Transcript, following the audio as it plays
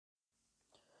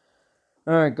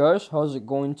Alright guys, how's it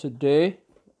going today?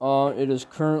 It is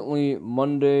currently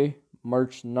Monday,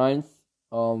 March 9th,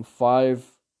 5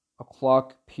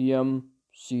 o'clock p.m.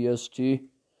 CST.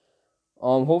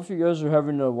 Hope you guys are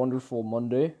having a wonderful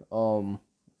Monday.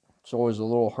 It's always a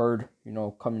little hard,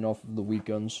 coming off of the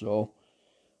weekend, so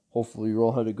hopefully you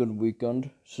all had a good weekend.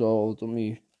 So let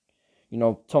me,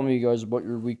 tell me you guys about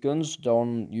your weekends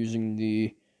down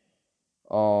using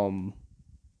um,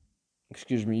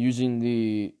 using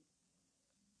the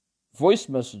voice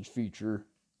message feature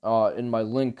in my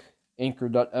link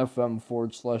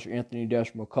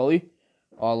anchor.fm/Anthony-McCully.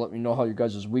 Let me know how your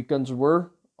guys' weekends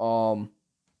were.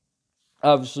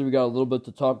 Obviously, we got a little bit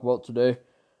to talk about today.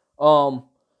 Um,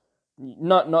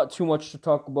 not too much to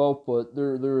talk about, but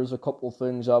there is a couple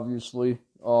things, obviously,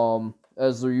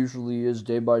 as there usually is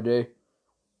day by day.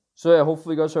 So yeah,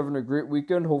 hopefully you guys are having a great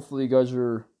weekend. Hopefully you guys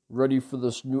are ready for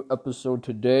this new episode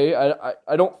today.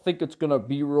 I don't think it's gonna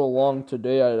be real long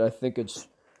today. I think it's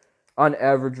on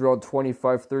average around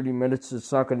 25-30 minutes.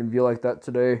 It's not going to be like that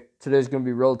today. Today's going to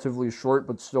be relatively short,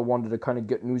 but still wanted to kind of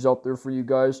get news out there for you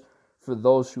guys. For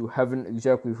those who haven't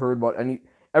exactly heard about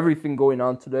everything going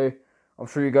on today, I'm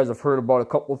sure you guys have heard about a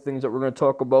couple of things that we're going to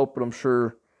talk about, but I'm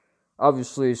sure,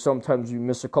 obviously, sometimes you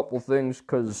miss a couple of things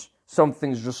because some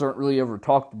things just aren't really ever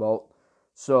talked about.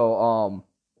 So,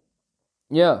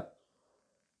 yeah.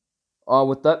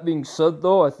 With that being said,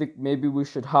 though, I think maybe we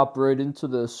should hop right into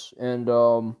this and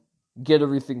get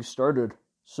everything started.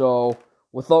 So,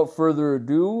 without further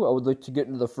ado, I would like to get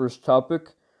into the first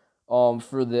topic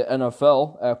for the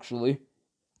NFL, actually.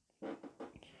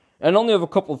 And I only have a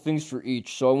couple of things for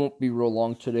each, so I won't be real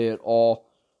long today at all.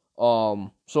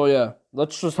 So yeah,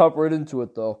 let's just hop right into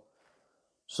it, though.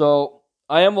 So,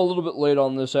 I am a little bit late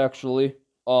on this, actually.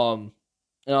 And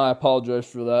I apologize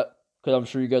for that, because I'm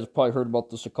sure you guys probably heard about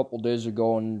this a couple days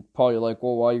ago, and probably like,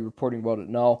 well, why are you reporting about it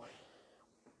now?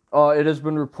 It has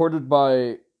been reported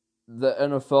by the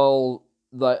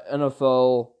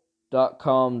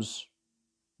NFL.com's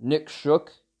Nick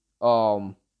Shook,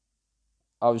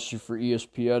 obviously for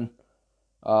ESPN,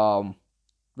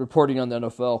 reporting on the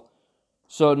NFL.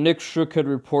 So Nick Shook had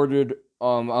reported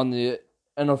on the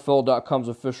NFL.com's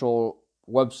official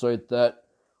website that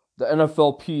the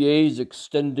NFLPA is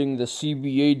extending the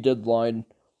CBA deadline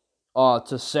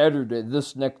to Saturday,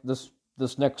 this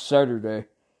next Saturday.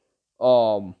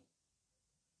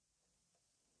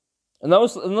 And that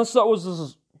was, unless that was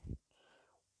this,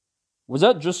 was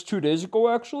that just 2 days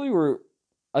ago, actually? Or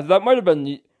that might have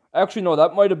been, actually, no,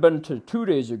 that might have been 2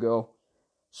 days ago.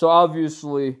 So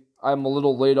obviously, I'm a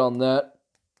little late on that.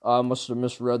 I must have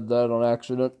misread that on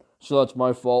accident. So that's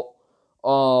my fault.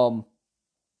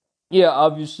 Yeah,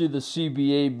 obviously the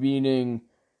CBA meaning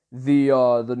the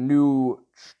new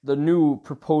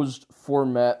proposed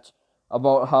format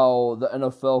about how the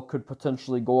NFL could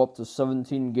potentially go up to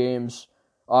 17 games,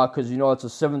 because it's a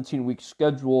 17-week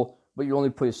schedule, but you only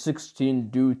play 16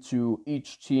 due to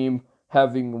each team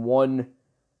having one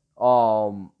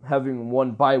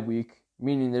bye week,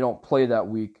 meaning they don't play that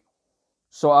week.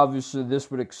 So obviously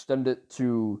this would extend it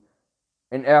to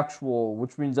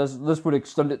which means this would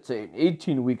extend it to an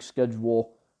 18-week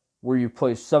schedule where you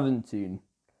play 17.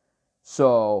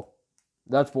 So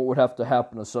that's what would have to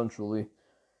happen essentially.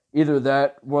 Either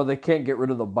that, well, they can't get rid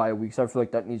of the bye weeks. I feel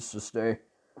like that needs to stay.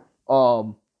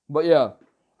 But yeah.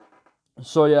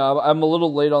 So yeah, I'm a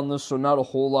little late on this, so not a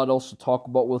whole lot else to talk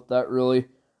about with that really.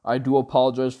 I do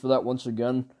apologize for that once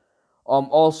again.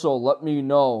 Also, let me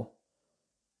know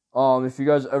if you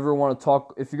guys ever want to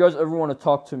talk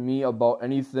to me about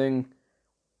anything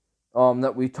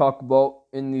that we talk about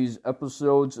in these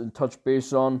episodes and touch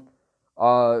base on,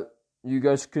 you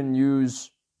guys can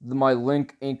use my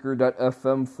link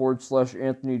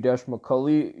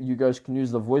anchor.fm/Anthony-McCully. You guys can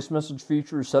use the voice message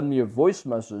feature, send me a voice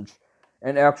message,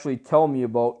 and actually tell me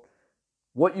about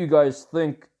what you guys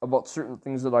think about certain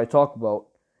things that I talk about.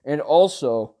 And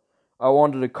also, I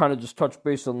wanted to kind of just touch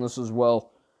base on this as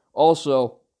well.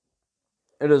 Also,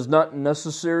 it is not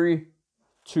necessary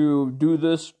to do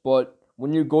this, but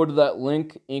when you go to that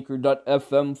link,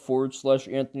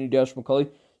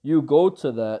 anchor.fm/Anthony-McCully, you go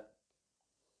to that.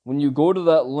 When you go to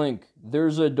that link,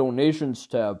 there's a donations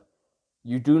tab.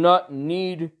 You do not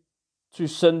need to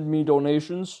send me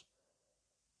donations.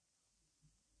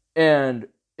 And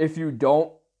if you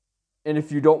want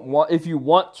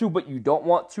to, but you don't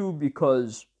want to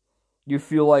because you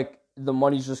feel like the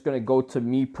money's just going to go to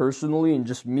me personally and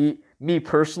just me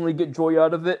personally get joy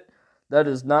out of it, that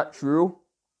is not true.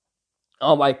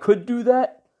 I could do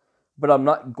that, but I'm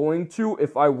not going to.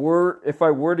 If I were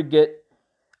to get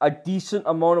a decent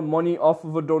amount of money off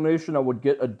of a donation, I would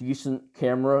get a decent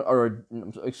camera, or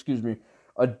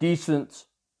a decent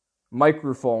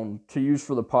microphone to use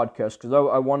for the podcast, because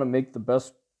I want to make the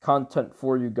best content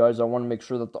for you guys. I want to make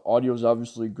sure that the audio is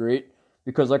obviously great,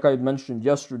 because like I mentioned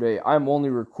yesterday, I'm only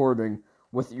recording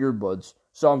with earbuds,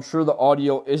 so I'm sure the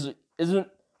audio isn't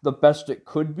the best it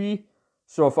could be.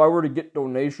 So if I were to get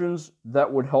donations,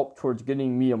 that would help towards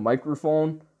getting me a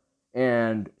microphone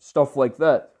and stuff like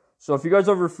that. So if you guys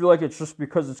ever feel like it's just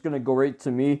because it's going to go right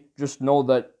to me, just know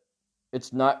that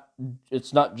it's not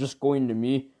just going to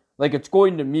me. Like, it's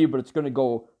going to me, but it's going to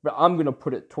go, but I'm going to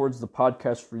put it towards the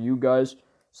podcast for you guys.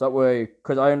 So that way,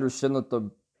 because I understand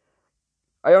the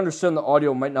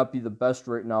audio might not be the best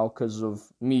right now because of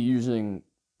me using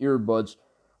earbuds.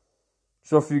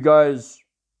 So if you guys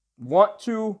want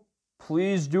to,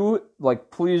 please do it.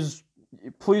 Like, please,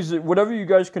 whatever you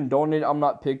guys can donate. I'm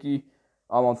not picky.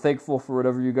 I'm thankful for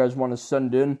whatever you guys want to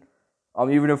send in.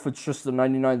 Even if it's just the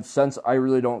 99 cents, I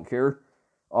really don't care.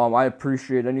 I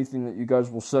appreciate anything that you guys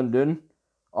will send in.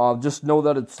 Just know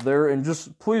that it's there, and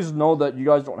just please know that you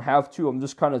guys don't have to. I'm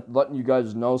just kind of letting you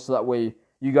guys know, so that way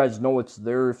you guys know it's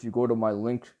there if you go to my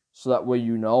link, so that way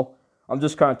you know. I'm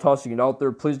just kind of tossing it out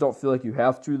there. Please don't feel like you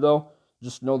have to, though.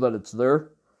 Just know that it's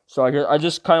there. So I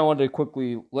just kind of wanted to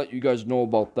quickly let you guys know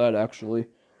about that, actually.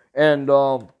 And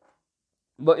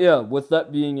but yeah, with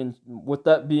that being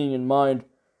in mind,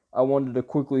 I wanted to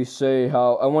quickly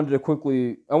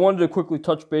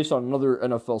touch base on another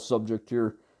NFL subject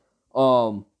here.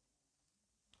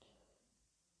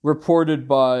 Reported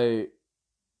by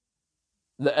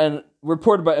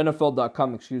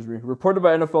NFL.com, Reported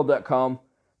by NFL.com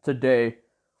today,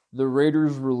 the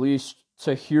Raiders released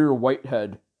Tahir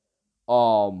Whitehead.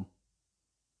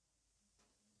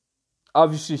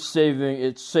 Obviously saved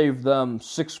them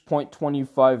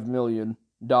 $6.25 million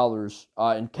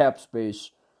in cap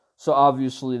space. So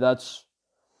obviously that's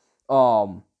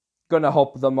gonna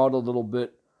help them out a little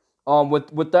bit.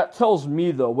 What that tells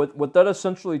me, though, what that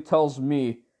essentially tells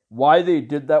me, why they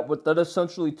did that, what that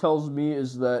essentially tells me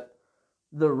is that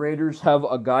the Raiders have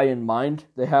a guy in mind.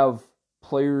 They have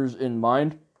players in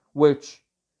mind, which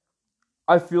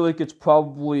I feel like it's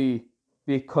probably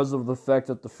because of the fact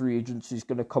that the free agency is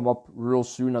going to come up real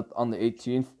soon on the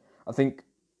 18th. I think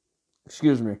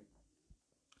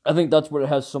that's what it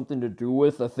has something to do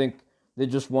with. I think they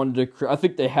just wanted to I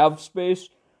think they have space,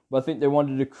 but I think they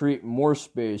wanted to create more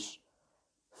space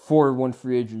for when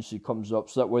free agency comes up,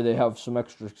 so that way they have some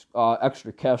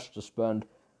extra cash to spend.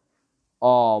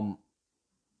 And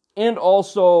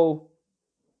also,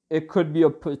 it could be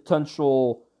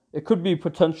potentially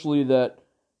that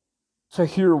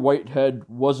Tahir Whitehead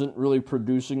wasn't really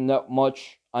producing that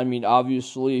much. I mean,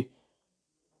 obviously,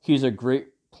 he's a great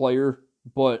player,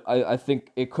 but I think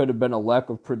it could have been a lack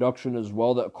of production as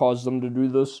well that caused them to do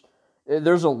this.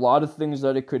 There's a lot of things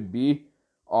that it could be.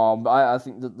 I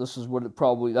think that this is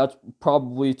that's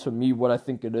probably to me what I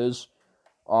think it is.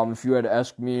 If you had to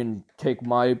ask me and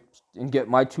get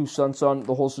my 2 cents on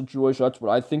the whole situation, that's what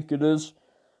I think it is.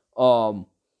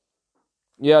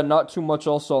 Yeah, not too much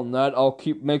else on that. I'll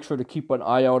make sure to keep an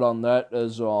eye out on that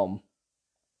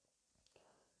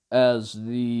as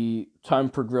the time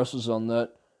progresses on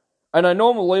that. And I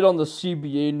know I'm late on the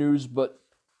CBA news, but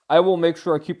I will make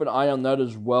sure I keep an eye on that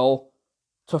as well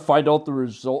to find out the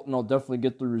result, and I'll definitely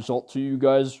get the result to you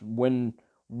guys when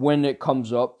it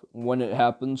comes up, when it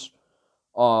happens.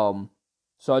 So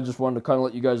I just wanted to kind of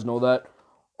let you guys know that.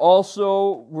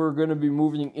 Also, we're going to be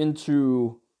moving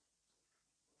into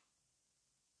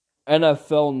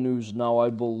NFL news now, I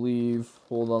believe.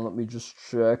 Hold on, let me just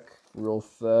check real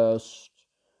fast.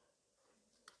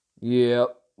 Yeah,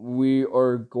 we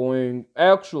are going...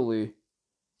 Actually.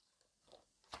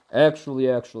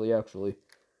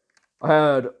 I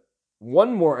had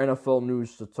one more NFL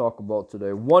news to talk about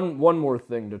today. One more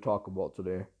thing to talk about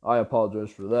today. I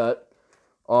apologize for that.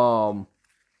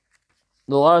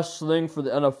 The last thing for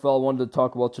the NFL I wanted to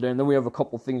talk about today, and then we have a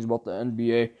couple things about the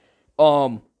NBA.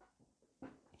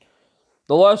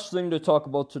 The last thing to talk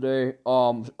about today,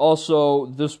 also,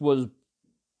 this was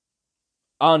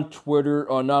on Twitter,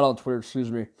 not on Twitter,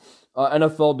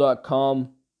 NFL.com.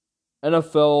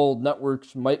 NFL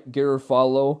Network's Mike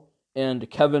Garafolo and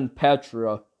Kevin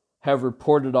Patra have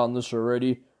reported on this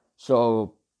already.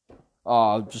 So,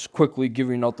 just quickly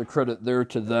giving out the credit there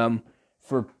to them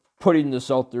for putting this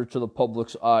out there to the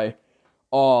public's eye.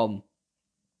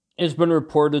 It's been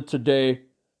reported yesterday.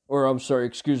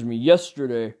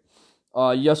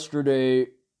 Yesterday,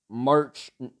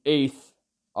 March 8th,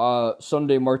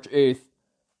 Sunday, March 8th,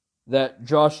 that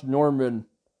Josh Norman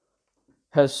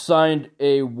has signed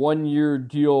a 1-year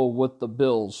deal with the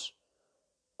Bills.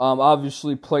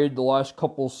 Obviously played the last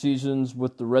couple seasons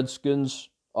with the Redskins.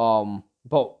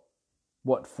 But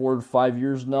 4 to 5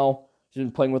 years now. He's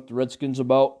been playing with the Redskins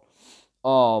about.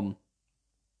 And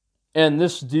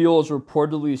this deal is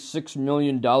reportedly $6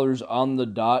 million on the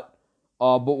dot.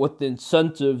 But with the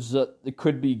incentives that it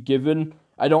could be given,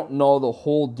 I don't know the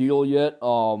whole deal yet.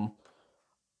 I'll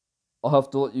have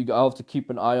to keep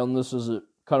an eye on this as it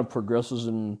kind of progresses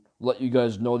and let you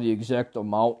guys know the exact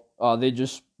amount. They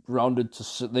just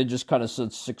they just kind of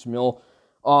said 6 mil.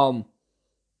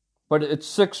 But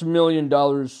it's $6 million.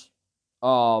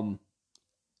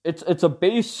 It's a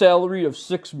base salary of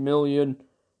 $6 million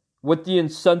with the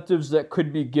incentives that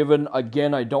could be given.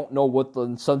 Again, I don't know what the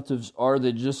incentives are.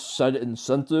 They just said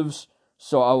incentives,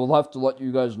 so I will have to let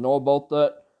you guys know about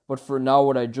that. But for now,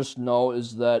 what I just know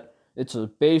is that it's a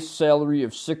base salary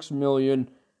of $6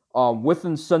 million, with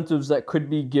incentives that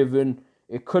could be given.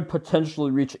 It could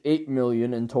potentially reach $8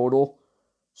 million in total,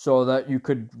 so that you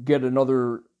could get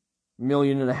another $1.5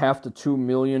 million to $2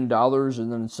 million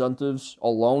in incentives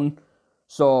alone.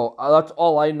 So that's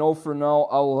all I know for now.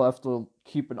 I will have to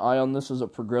keep an eye on this as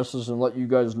it progresses and let you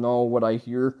guys know what I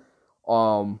hear.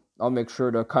 I'll make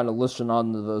sure to kind of listen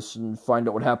on to this and find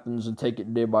out what happens and take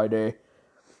it day by day.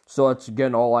 So that's,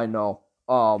 again, all I know.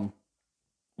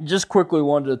 Just quickly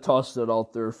wanted to toss that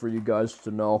out there for you guys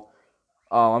to know.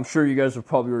 I'm sure you guys have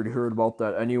probably already heard about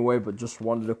that anyway, but just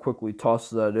wanted to quickly toss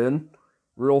that in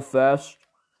real fast.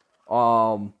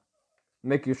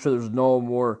 Making sure there's no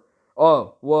more.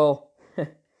 Oh, well,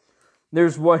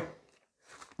 there's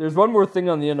one more thing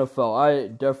on the NFL. I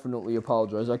definitely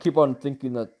apologize. I keep on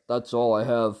thinking that that's all I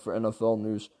have for NFL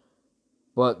news.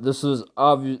 But this is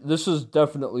obvious. This is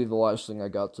definitely the last thing I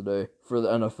got today for the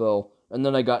NFL, and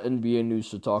then I got NBA news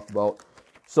to talk about.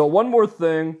 So one more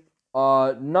thing.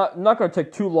 Not gonna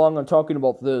take too long on talking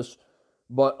about this,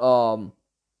 but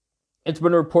it's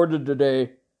been reported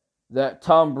today that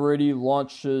Tom Brady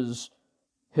launches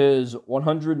his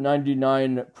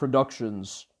 199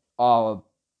 Productions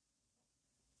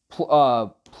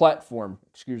platform.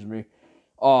 Excuse me.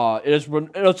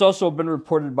 It's also been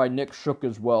reported by Nick Shook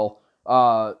as well.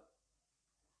 The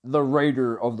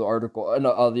writer of the article,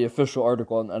 and the official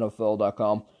article on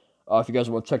NFL.com. If you guys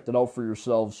want to check that out for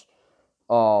yourselves.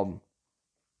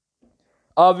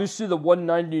 Obviously the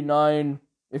 199,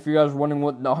 if you guys are wondering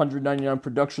what the 199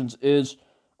 Productions is,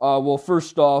 well,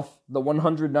 first off, the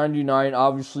 199,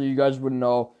 obviously you guys would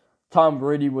know, Tom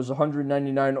Brady was the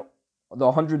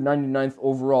 199th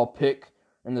overall pick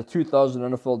in the 2000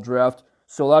 NFL draft.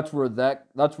 So that's where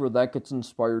that gets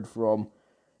inspired from.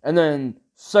 And then,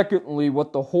 secondly,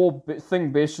 what the whole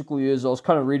thing basically is, I was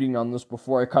kind of reading on this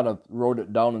before I kind of wrote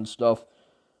it down and stuff.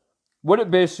 What it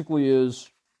basically is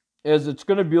it's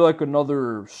going to be like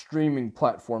another streaming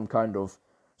platform, kind of.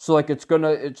 So, like, it's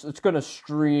gonna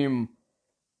stream.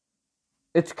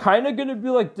 It's kind of going to be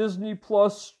like Disney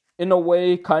Plus in a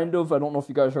way, kind of. I don't know if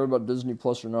you guys heard about Disney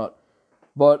Plus or not.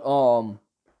 But,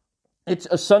 it's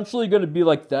essentially going to be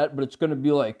like that, but it's going to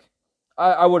be like,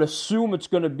 I would assume it's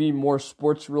going to be more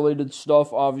sports-related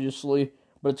stuff, obviously,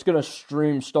 but it's going to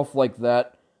stream stuff like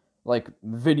that, like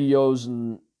videos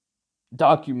and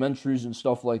documentaries and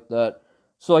stuff like that.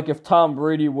 So, like, if Tom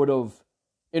Brady would have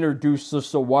introduced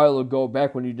this a while ago,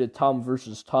 back when he did Tom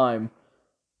versus Time,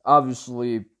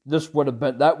 obviously, that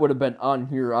would have been on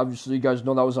here. Obviously, you guys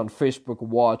know that was on Facebook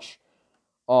Watch.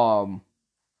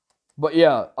 But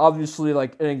yeah, obviously,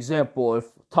 like, an example, if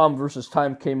Tom versus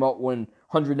Time came out when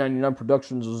 199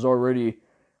 Productions was already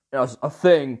a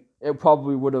thing, it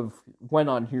probably would have went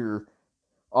on here,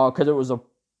 because it was a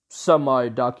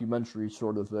semi-documentary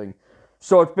sort of thing.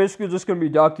 So it's basically just going to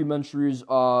be documentaries,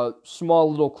 small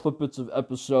little clippets of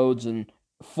episodes and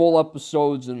full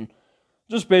episodes, and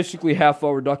just basically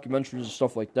half-hour documentaries and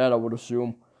stuff like that, I would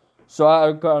assume. So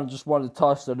I kind of just wanted to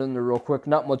toss that in there real quick.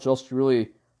 Not much else to really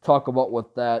talk about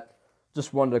with that.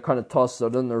 Just wanted to kind of toss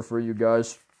that in there for you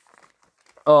guys.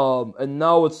 And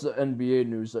now it's the NBA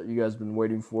news that you guys have been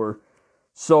waiting for.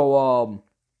 So,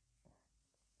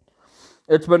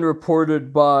 it's been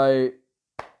reported by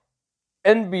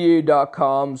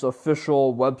NBA.com's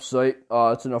official website.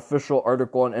 It's an official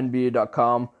article on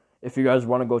NBA.com. If you guys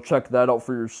want to go check that out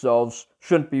for yourselves.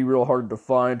 Shouldn't be real hard to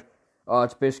find.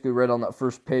 It's basically right on that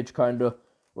first page, kind of,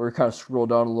 where you kind of scroll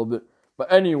down a little bit.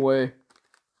 But anyway,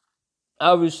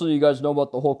 obviously you guys know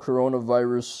about the whole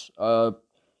coronavirus,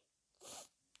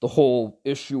 the whole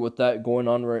issue with that going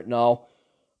on right now.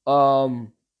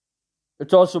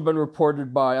 It's also been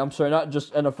reported by, not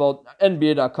just NFL,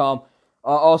 NBA.com.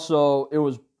 Also, it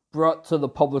was brought to the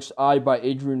public's eye by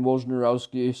Adrian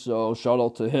Wojnarowski, so shout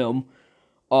out to him.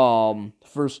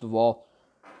 First of all,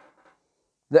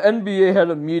 the NBA had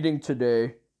a meeting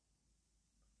today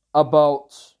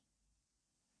about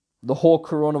the whole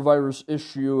coronavirus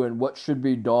issue and what should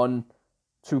be done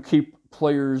to keep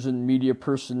players and media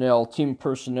personnel, team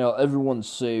personnel, everyone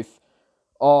safe.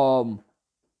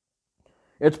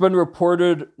 It's been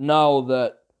reported now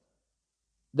that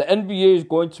the NBA is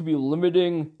going to be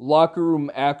limiting locker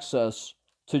room access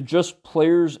to just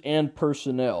players and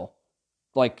personnel,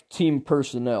 like team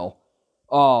personnel.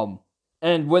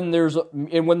 And when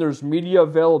there's media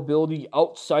availability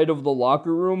outside of the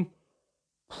locker room,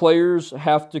 players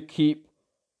have to keep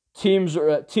teams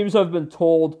have been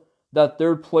told that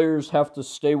their players have to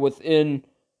stay within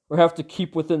or have to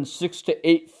keep within 6 to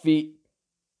 8 feet,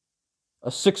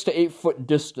 a 6 to 8 foot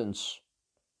distance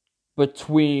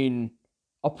between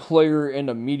a player and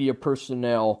a media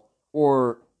personnel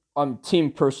or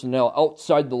team personnel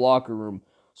outside the locker room.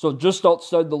 So just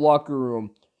outside the locker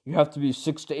room, you have to be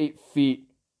 6 to 8 feet,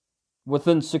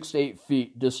 within 6 to 8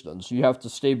 feet distance. You have to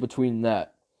stay between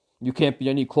that. You can't be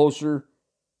any closer.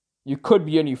 You could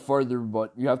be any farther,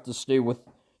 but you have to stay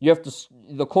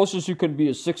the closest you can be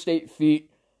is 6 to 8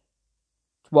 feet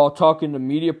while talking to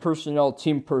media personnel,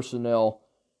 team personnel,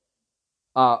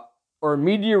 or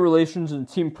media relations and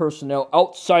team personnel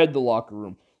outside the locker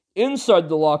room. Inside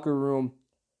the locker room,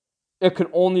 it can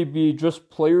only be just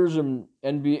players and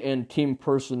NBA and team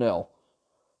personnel.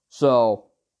 So,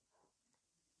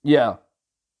 yeah.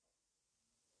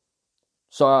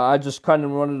 So I just kind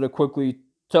of wanted to quickly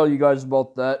tell you guys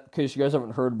about that, in case you guys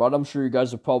haven't heard about it. I'm sure you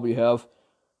guys have probably have.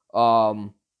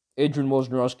 Adrian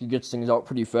Wojnarowski gets things out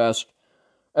pretty fast.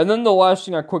 And then the last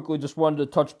thing I quickly just wanted to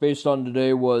touch base on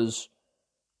today was,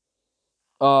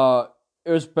 can't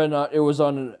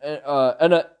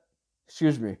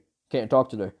talk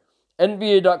today.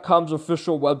 NBA.com's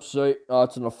official website.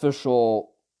 It's an official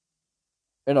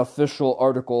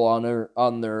article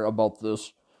on there about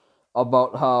this,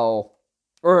 about how,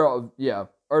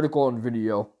 article and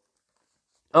video,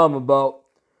 about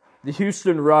the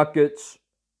Houston Rockets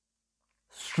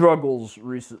struggles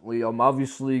recently.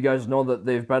 Obviously you guys know that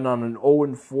they've been on an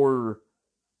 0-4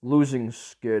 losing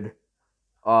skid.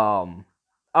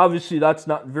 Obviously that's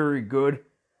not very good.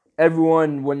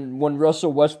 Everyone, when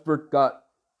Russell Westbrook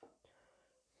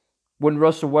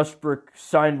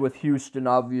signed with Houston,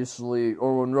 obviously,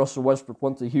 or when Russell Westbrook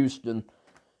went to Houston,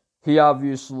 he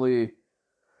obviously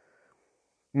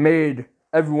made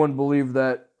everyone believe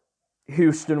that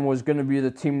Houston was going to be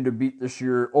the team to beat this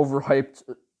year. Overhyped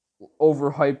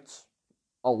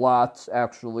a lot,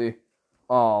 actually.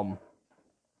 And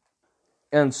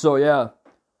so yeah,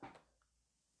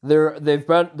 they've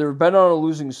been on a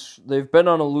losing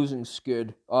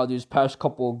skid these past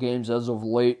couple of games as of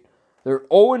late. They're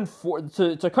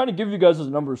 0-4. To kind of give you guys the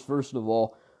numbers first of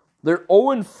all, they're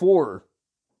 0-4.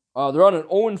 They're on an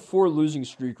 0-4 losing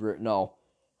streak right now.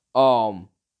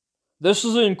 This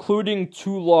is including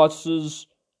 2 losses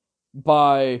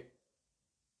by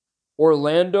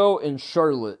Orlando and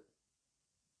Charlotte.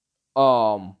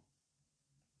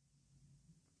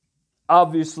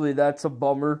 Obviously that's a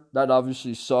bummer. That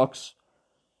obviously sucks.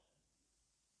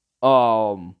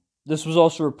 This was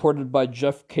also reported by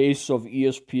Jeff Case of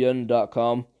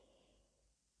ESPN.com.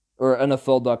 Or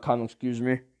NFL.com, excuse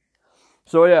me.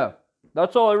 So yeah,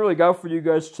 that's all I really got for you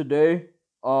guys today.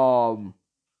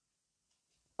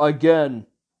 Again,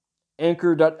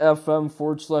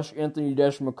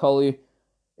 anchor.fm/Anthony-McCulley.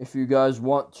 If you guys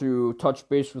want to touch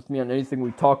base with me on anything we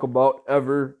talk about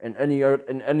ever in any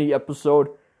episode,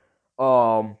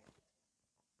 I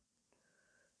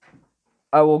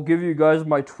will give you guys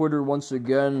my Twitter once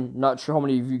again. Not sure how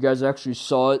many of you guys actually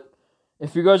saw it.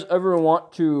 If you guys ever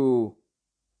want to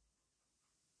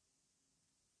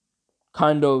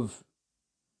kind of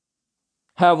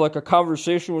have like a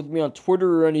conversation with me on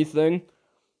Twitter or anything,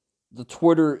 the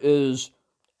Twitter is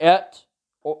there's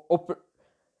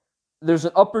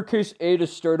an uppercase A to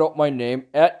start out my name,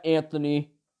 at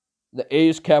Anthony, the A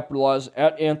is capitalized,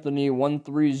 at Anthony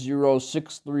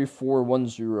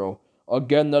 130-63410.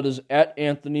 Again, that is at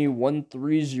Anthony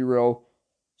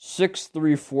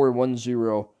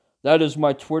 130-63410. That is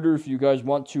my Twitter if you guys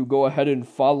want to go ahead and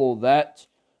follow that,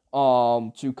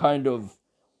 to kind of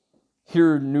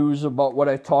hear news about what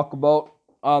I talk about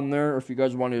on there. If you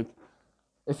guys want to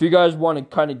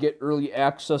kind of get early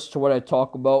access to what I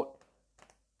talk about,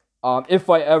 if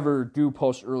I ever do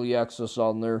post early access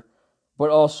on there, but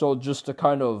also just to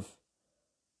kind of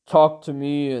talk to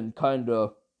me and kind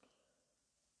of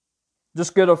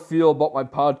just get a feel about my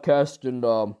podcast,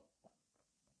 and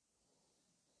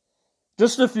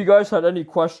just if you guys had any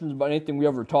questions about anything we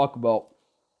ever talk about.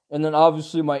 And then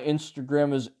obviously my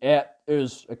Instagram is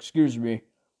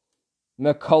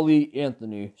McCulley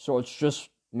Anthony. So it's just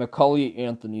McCulley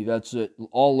Anthony. That's it.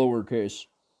 All lowercase.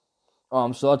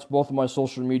 So that's both of my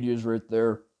social medias right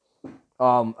there.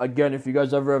 Again, if you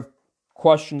guys ever have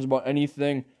questions about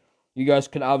anything, you guys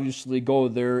can obviously go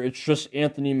there. It's just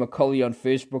Anthony McCulley on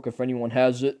Facebook if anyone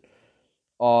has it.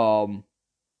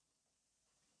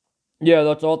 Yeah,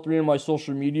 that's all three of my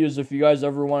social medias. If you guys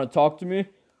ever want to talk to me,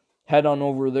 head on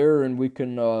over there and we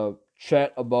can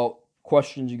chat about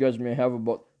questions you guys may have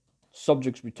about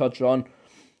subjects we touch on.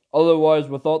 Otherwise,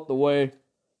 without the way,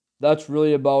 that's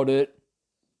really about it.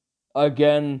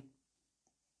 Again,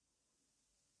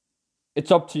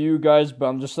 it's up to you guys, but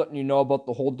I'm just letting you know about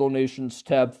the whole donations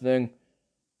tab thing.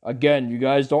 Again, you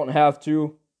guys don't have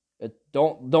to.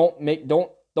 Don't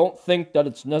think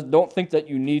that don't think that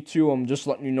you need to. I'm just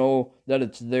letting you know that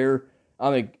it's there.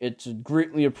 I mean, it's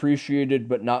greatly appreciated,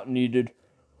 but not needed.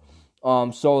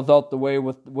 So without the way,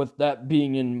 with that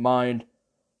being in mind,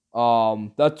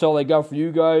 that's all I got for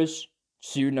you guys.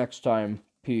 See you next time.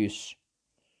 Peace.